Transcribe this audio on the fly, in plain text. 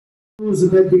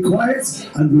And then be quiet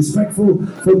and respectful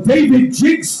for David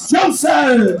Jinx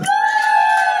Joynson.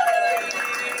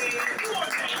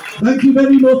 Thank you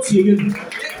very much, Ian.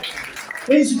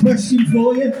 Here's a question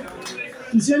for you.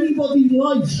 Does anybody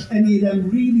like any of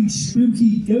them really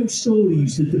spooky ghost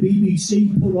stories that the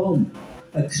BBC put on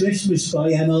at Christmas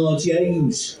by M.R.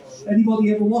 James?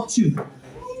 Anybody ever watch them?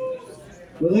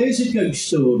 Well, here's a ghost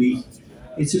story.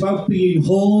 It's about being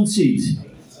haunted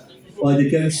by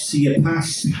the ghosts of your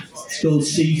past. It's called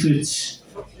Secrets.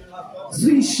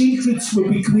 3 secrets were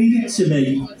bequeathed to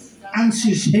me,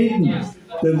 answers hidden,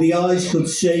 though the eyes could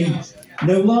see.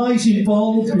 No lies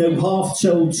involved, no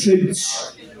half-told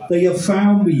truths. They have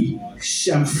found me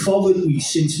and followed me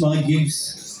since my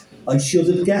youth. I should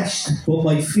have guessed, but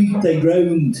my feet they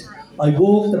roamed. I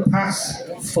walked the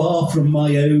path far from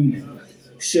my own.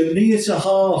 So near to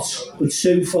heart, but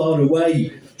so far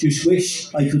away. Just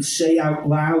wish I could say out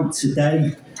loud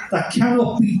today that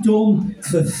cannot be done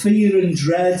for fear and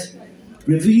dread.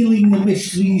 Revealing the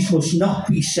mysteries must not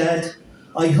be said.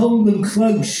 I hold them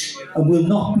close and will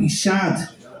not be sad.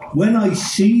 When I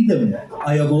see them,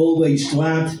 I am always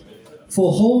glad.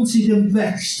 For haunted and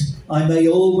vexed I may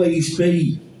always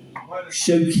be.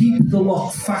 So keep the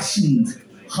lock fastened,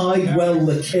 hide well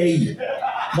the key.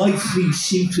 My 3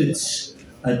 secrets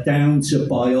are down to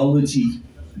biology.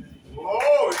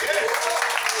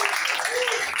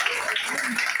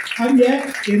 And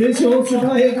yet, it is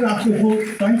autobiographical.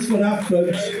 Thanks for that,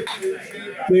 folks.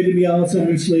 Wearing my heart on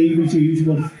my sleeve as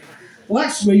usual.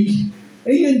 Last week,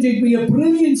 Ian did me a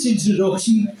brilliant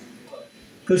introduction,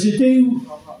 because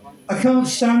I can't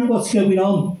stand what's going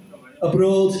on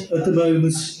abroad at the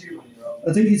moment.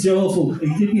 I think it's awful. He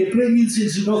did me a brilliant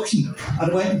introduction,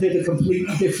 and I went and did a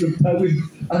completely different poem,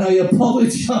 and I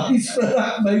apologise for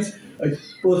that, mate.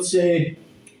 But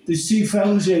there's 2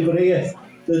 fellas over here.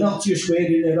 They're not just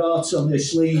wearing their hearts on their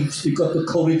sleeves, they've got the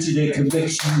courage of their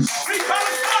convictions.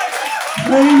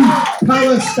 Free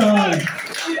Palestine!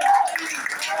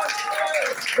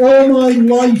 All my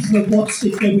life I've watched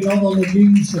it going on the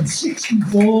news. I'm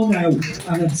 64 now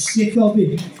and I'm sick of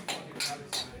it.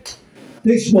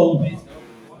 This one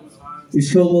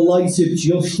is called The Light of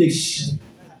Justice.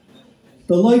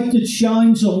 The light that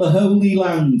shines on the Holy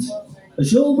Land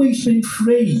has always been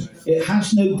free, it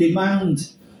has no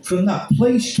demand. From that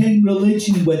place came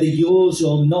religion, whether yours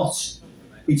or not.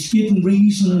 It's given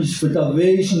reasons for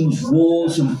diversions,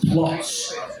 wars and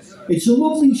plots. It's a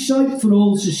lovely sight for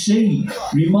all to see,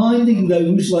 reminding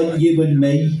those like you and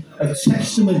me of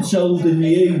testaments old and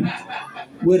new.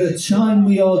 We're at a time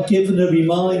we are given a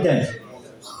reminder,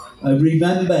 a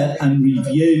remember and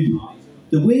review.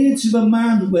 The words of a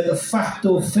man, whether fact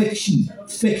or fiction,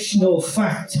 fiction or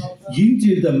fact, you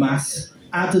do the math,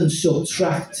 add and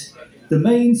subtract. The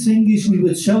main thing is we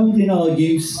were told in our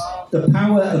youth the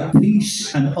power of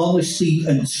peace and honesty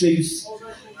and truth.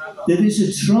 There is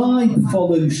a tribe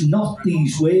follows not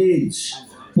these words,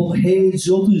 but herds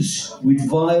others with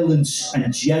violence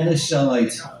and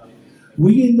genocide.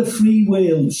 We in the free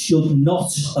world should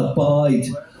not abide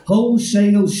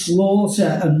wholesale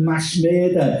slaughter and mass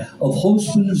murder of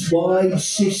husbands, wives,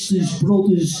 sisters,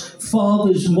 brothers,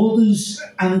 fathers, mothers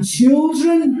and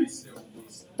children.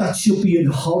 That should be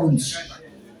abhorrent.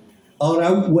 Our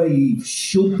outrage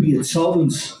should be a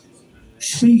torrent.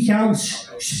 Speak out,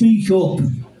 speak up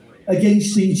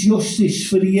against injustice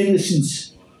for the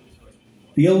innocent.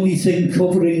 The only thing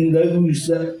covering those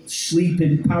that sleep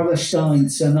in Palestine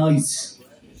tonight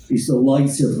is the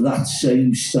light of that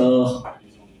same star.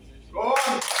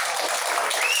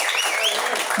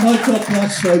 My God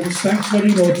bless, folks. Thanks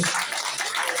very much.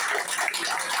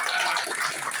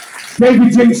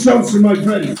 David Jinx Joynson, my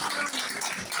friend.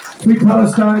 Free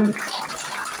Palestine.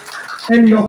 Any